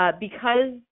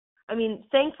 Because, I mean,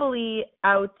 thankfully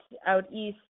out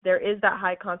east, there is that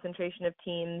high concentration of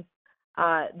teams.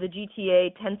 The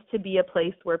GTA tends to be a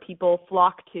place where people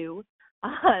flock to.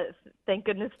 Thank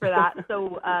goodness for that.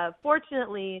 So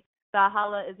fortunately,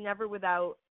 Valhalla is never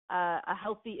without a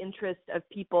healthy interest of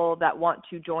people that want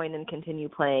to join and continue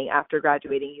playing after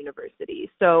graduating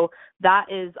university. So that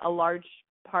is a large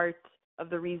part of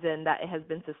the reason that it has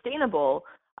been sustainable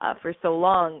for so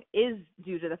long, is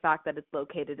due to the fact that it's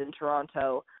located in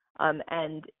Toronto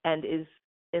and is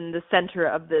in the center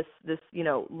of this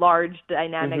large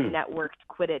dynamic networked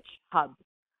Quidditch hub.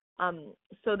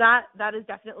 So that is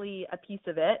definitely a piece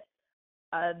of it.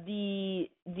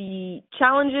 The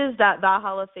challenges that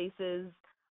Valhalla faces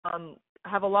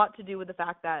have a lot to do with the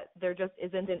fact that there just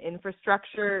isn't an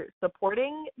infrastructure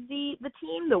supporting the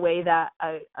team the way that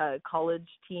a college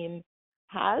team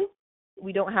has.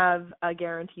 We don't have a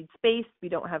guaranteed space. We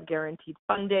don't have guaranteed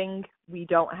funding. We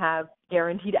don't have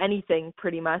guaranteed anything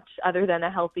pretty much other than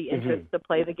a healthy interest to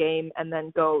play the game and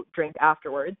then go drink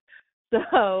afterwards.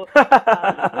 So which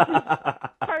is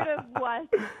part of what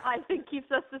I think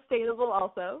keeps us sustainable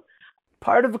also.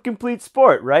 Part of a complete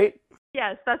sport, right?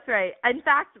 Yes, that's right. In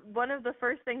fact, one of the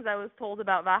first things I was told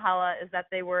about Valhalla is that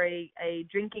they were a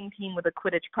drinking team with a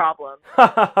Quidditch problem.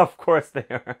 Of course they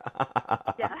are.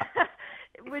 Yeah.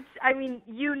 Which, I mean,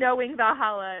 knowing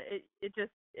Valhalla, it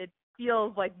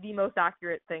feels like the most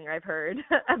accurate thing I've heard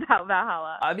about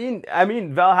Valhalla. I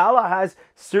mean, Valhalla has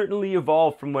certainly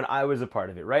evolved from when I was a part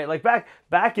of it, right? Like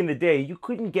back in the day, you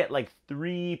couldn't get like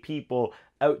 3 people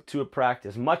out to a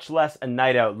practice, much less a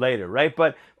night out later, right?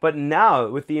 But now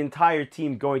with the entire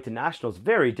team going to nationals,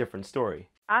 very different story.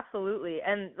 Absolutely.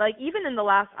 And like even in the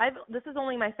last, this is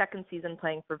only my second season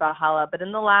playing for Valhalla, but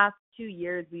in the last 2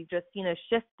 years, we've just seen a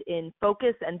shift in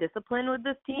focus and discipline with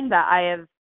this team that I have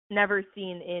never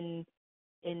seen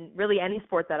in really any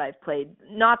sport that I've played.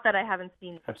 Not that I haven't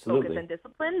seen focus and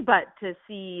discipline, but to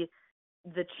see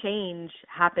the change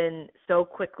happen so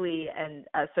quickly and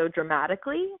so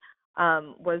dramatically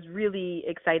was really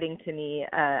exciting to me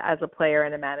as a player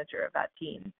and a manager of that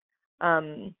team.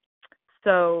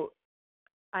 So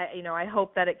I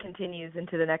hope that it continues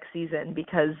into the next season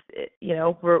because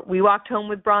we walked home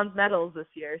with bronze medals this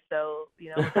year, so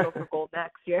let's go for gold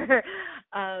next year.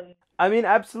 I mean,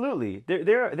 absolutely.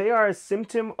 They are a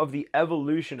symptom of the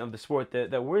evolution of the sport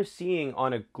that we're seeing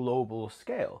on a global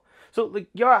scale. So, like,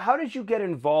 Yara, how did you get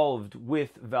involved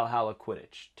with Valhalla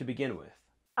Quidditch to begin with?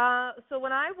 So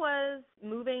when I was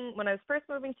first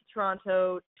moving to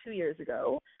Toronto 2 years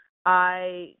ago,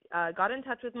 I got in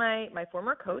touch with my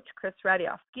former coach, Chris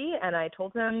Radiofsky, and I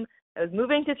told him I was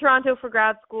moving to Toronto for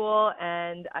grad school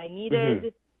and I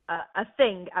needed a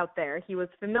thing out there. He was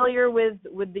familiar with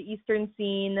the Eastern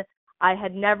scene. I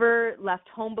had never left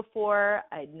home before.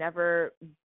 I'd never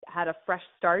had a fresh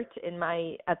start in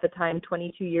my, at the time,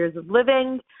 22 years of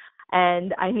living,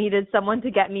 and I needed someone to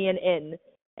get me an in.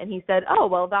 And he said, oh,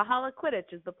 well, Valhalla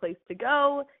Quidditch is the place to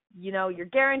go. You're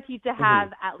guaranteed to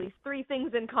have at least 3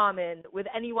 things in common with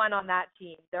anyone on that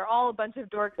team. They're all a bunch of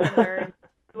dorks and nerds.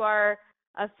 You are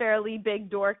a fairly big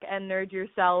dork and nerd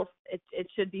yourself. It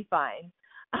should be fine.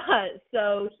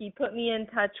 So he put me in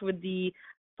touch with the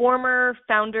former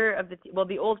founder of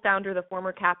the old founder, the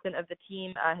former captain of the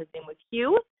team. His name was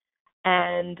Hugh.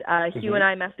 And Hugh and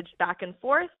I messaged back and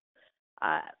forth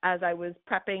as I was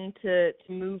prepping to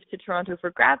move to Toronto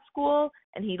for grad school,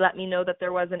 and he let me know that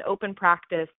there was an open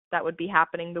practice that would be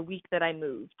happening the week that I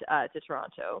moved to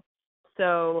Toronto.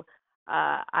 So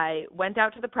I went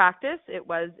out to the practice. It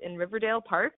was in Riverdale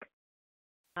Park,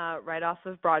 right off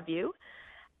of Broadview.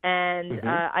 And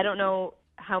I don't know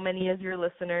how many of your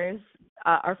listeners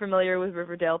are familiar with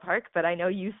Riverdale Park, but I know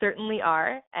you certainly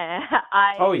are.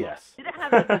 Oh, yes. Didn't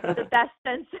have the best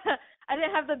sense. I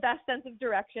didn't have the best sense of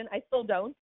direction. I still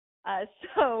don't.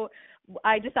 So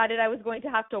I decided I was going to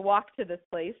have to walk to this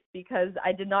place because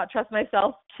I did not trust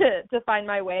myself to find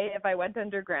my way if I went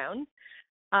underground.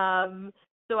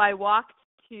 So I walked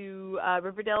to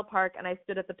Riverdale Park and I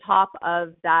stood at the top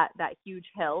of that huge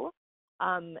hill.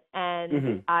 And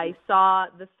I saw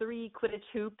the 3 Quidditch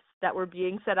hoops that were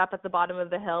being set up at the bottom of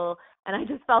the hill. And I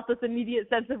just felt this immediate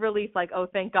sense of relief, like, oh,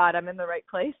 thank God I'm in the right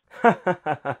place.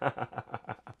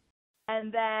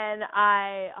 And then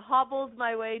I hobbled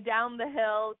my way down the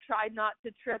hill, tried not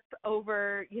to trip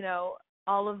over,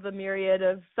 all of the myriad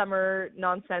of summer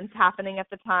nonsense happening at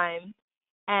the time.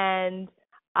 And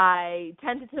I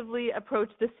tentatively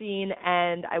approach the scene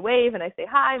and I wave and I say,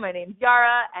 hi, my name's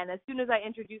Yara. And as soon as I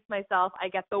introduce myself, I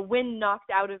get the wind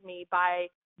knocked out of me by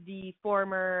the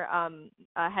former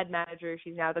head manager.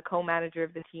 She's now the co-manager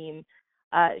of the team.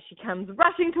 She comes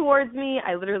rushing towards me.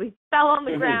 I literally fell on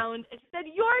the ground and she said,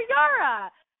 "You're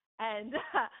Yara." And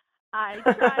I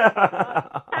tried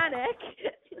to panic.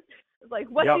 I was like,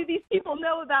 what do these people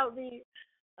know about me?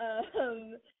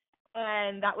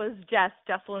 And that was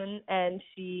Jesselyn, and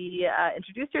she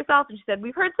introduced herself, and she said,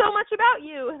 "We've heard so much about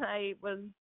you." And I was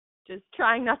just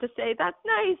trying not to say, "That's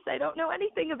nice. I don't know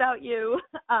anything about you."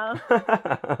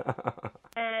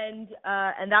 And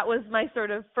that was my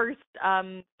sort of first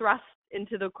thrust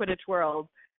into the Quidditch world.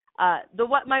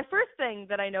 My first thing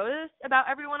that I noticed about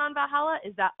everyone on Valhalla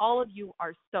is that all of you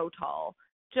are so tall,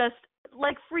 just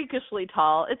like freakishly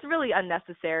tall. It's really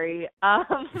unnecessary.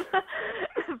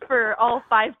 For all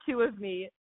 5'2" of me,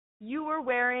 you were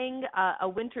wearing a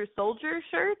Winter Soldier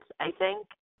shirt, I think.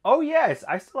 Oh yes,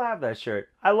 I still have that shirt.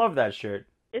 I love that shirt.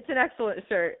 It's an excellent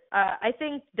shirt. I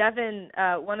think Devin,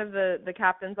 one of the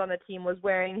captains on the team, was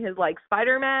wearing his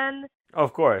Spider-Man.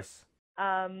 Of course.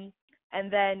 And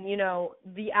then,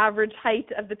 the average height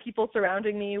of the people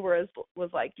surrounding me was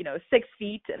 6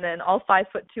 feet. And then all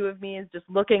 5'2" of me is just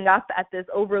looking up at this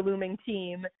overlooming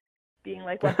team, being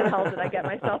like, what the hell did I get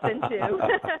myself into?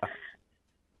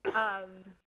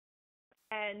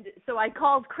 And so I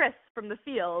called Chris from the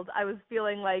field. I was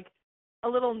feeling a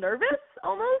little nervous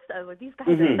almost. I was like, these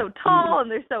guys are so tall and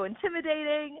they're so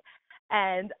intimidating.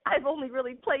 And I've only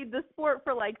really played this sport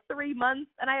for 3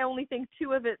 months, and I only think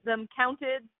 2 of them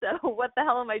counted. So what the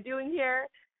hell am I doing here?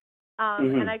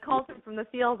 And I called him from the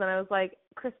field, and I was like,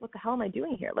 Chris, what the hell am I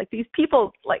doing here? These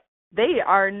people, they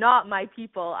are not my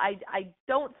people. I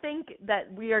don't think that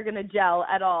we are going to gel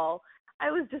at all.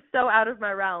 I was just so out of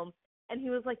my realm. And he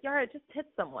was like, Yara, just hit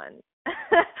someone.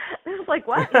 I was like,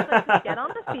 what? He's like, just get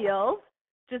on the field.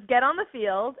 Just get on the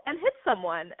field and hit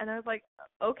someone. And I was like,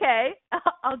 okay,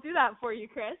 I'll do that for you,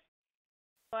 Chris.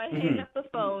 So I hang up the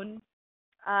phone.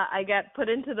 I get put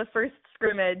into the first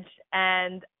scrimmage,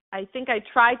 and I think I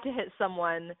tried to hit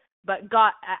someone, but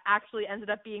actually ended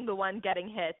up being the one getting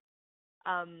hit.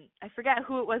 I forget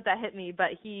who it was that hit me,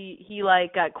 but he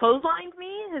clotheslined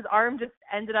me. His arm just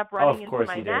ended up running into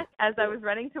my neck as I was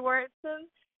running towards him.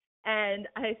 And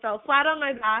I fell flat on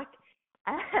my back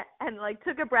and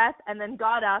took a breath and then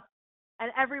got up,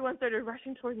 and everyone started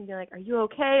rushing towards me, being like, "Are you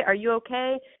okay? Are you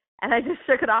okay?" And I just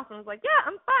shook it off and was like, "Yeah,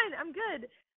 I'm fine. I'm good."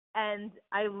 And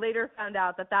I later found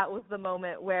out that was the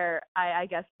moment where I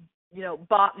guess,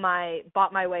 bought my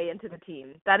way into the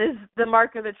team. That is the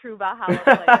mark of a true Valhalla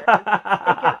player.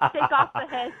 Take off the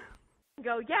head and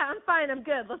go, "Yeah, I'm fine. I'm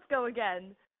good. Let's go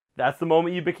again." That's the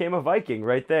moment you became a Viking,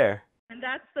 right there. And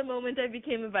that's the moment I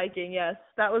became a Viking. Yes,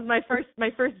 that was my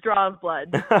first draw of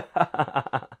blood.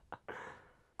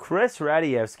 Chris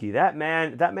Radievsky, that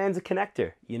man's a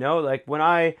connector. When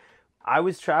I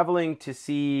was traveling to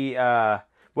see,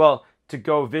 to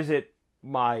go visit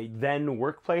my then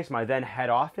workplace, my then head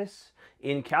office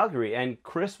in Calgary, and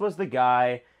Chris was the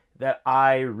guy that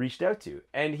I reached out to,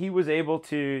 and he was able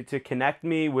to connect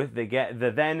me with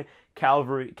the then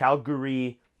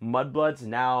Calgary Mudbloods,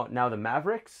 now the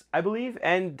Mavericks, I believe.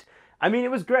 And I mean, it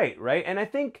was great, right? And I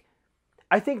think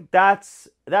that's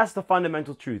the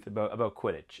fundamental truth about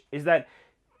Quidditch, is that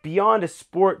beyond a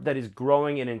sport that is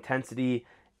growing in intensity,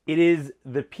 it is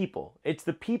the people. It's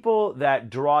the people that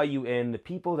draw you in, the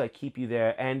people that keep you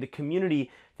there, and the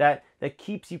community that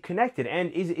keeps you connected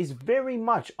and is very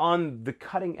much on the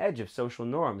cutting edge of social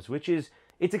norms,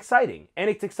 it's exciting. And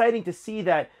it's exciting to see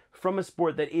that from a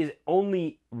sport that is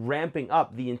only ramping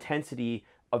up the intensity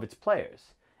of its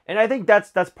players. And I think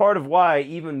that's part of why,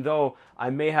 even though I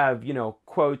may have,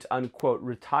 quote unquote,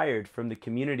 retired from the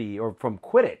community or from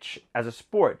Quidditch as a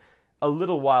sport a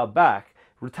little while back,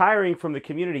 retiring from the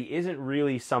community isn't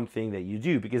really something that you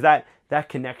do, because that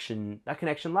connection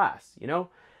lasts,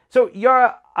 So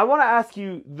Yara, I want to ask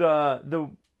you the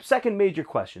second major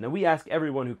question that we ask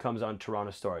everyone who comes on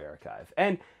Toronto Story Archive,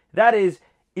 and that is,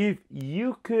 if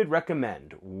you could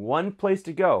recommend one place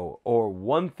to go or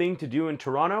one thing to do in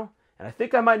Toronto, and I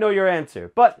think I might know your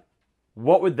answer, but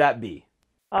what would that be?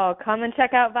 Oh, come and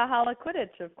check out Valhalla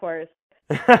Quidditch, of course.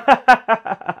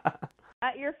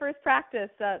 At your first practice,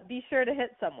 be sure to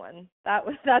hit someone.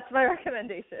 That's my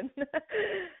recommendation.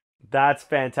 That's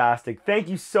fantastic. Thank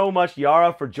you so much,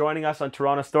 Yara, for joining us on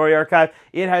Toronto Story Archive.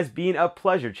 It has been a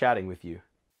pleasure chatting with you.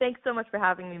 Thanks so much for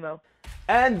having me, Mo.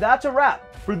 And that's a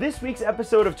wrap for this week's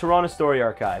episode of Toronto Story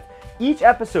Archive. Each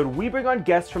episode, we bring on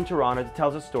guests from Toronto to tell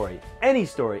us a story, any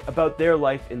story, about their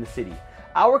life in the city.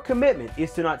 Our commitment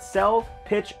is to not sell,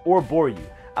 pitch, or bore you.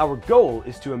 Our goal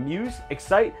is to amuse,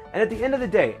 excite, and at the end of the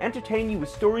day, entertain you with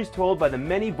stories told by the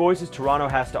many voices Toronto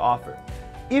has to offer.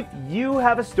 If you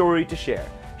have a story to share,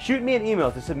 shoot me an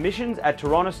email to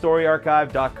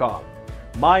submissions@torontostoryarchive.com.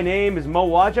 My name is Mo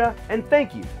Waja, and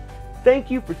thank you.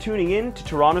 Thank you for tuning in to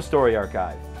Toronto Story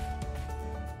Archive.